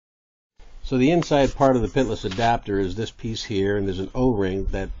So the inside part of the pitless adapter is this piece here, and there's an O-ring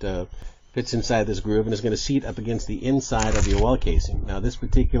that fits inside this groove and is going to seat up against the inside of your well casing. Now this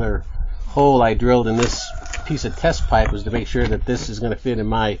particular hole I drilled in this piece of test pipe was to make sure that this is going to fit in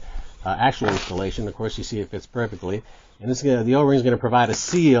my actual installation. Of course, you see it fits perfectly. And the O-ring is going to provide a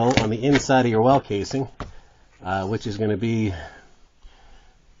seal on the inside of your well casing, which is going to be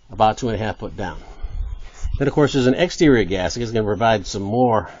about 2.5 foot down. Then, of course, there's an exterior gasket. It's going to provide some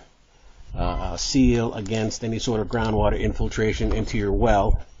more seal against any sort of groundwater infiltration into your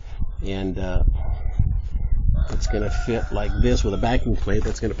well. And it's going to fit like this with a backing plate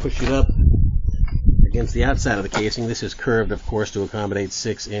that's going to push it up against the outside of the casing. This is curved, of course, to accommodate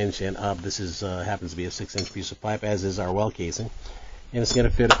 6-inch and up. This is happens to be a 6-inch piece of pipe, as is our well casing. And it's going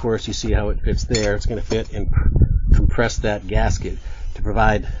to fit, of course, you see how it fits there. It's going to fit and compress that gasket to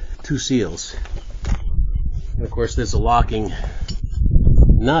provide 2 seals. And, of course, there's a locking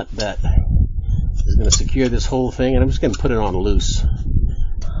nut that is going to secure this whole thing. And I'm just going to put it on loose.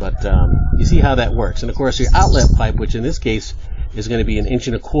 But you see how that works. And, of course, your outlet pipe, which in this case is going to be 1.25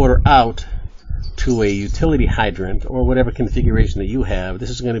 inches out to a utility hydrant or whatever configuration that you have. This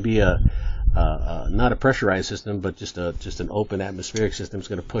is going to be not a pressurized system, but just an open atmospheric system. It's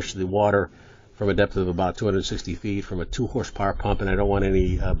going to push the water from a depth of about 260 feet from a 2-horsepower pump, and I don't want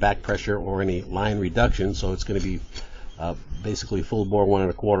any back pressure or any line reduction, so it's going to be basically full bore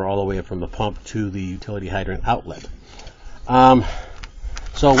 1.25 all the way up from the pump to the utility hydrant outlet.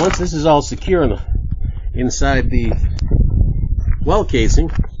 So once this is all secure inside the well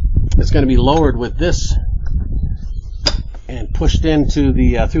casing, it's going to be lowered with this and pushed into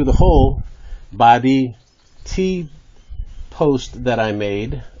the through the hole by the T-post that I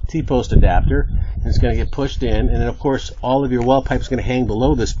made, T-post adapter. And it's going to get pushed in, and then of course all of your well pipe is going to hang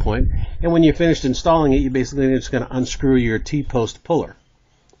below this point. And when you're finished installing it, you basically just going to unscrew your T-post puller.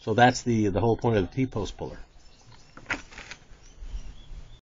 So that's the whole point of the T-post puller.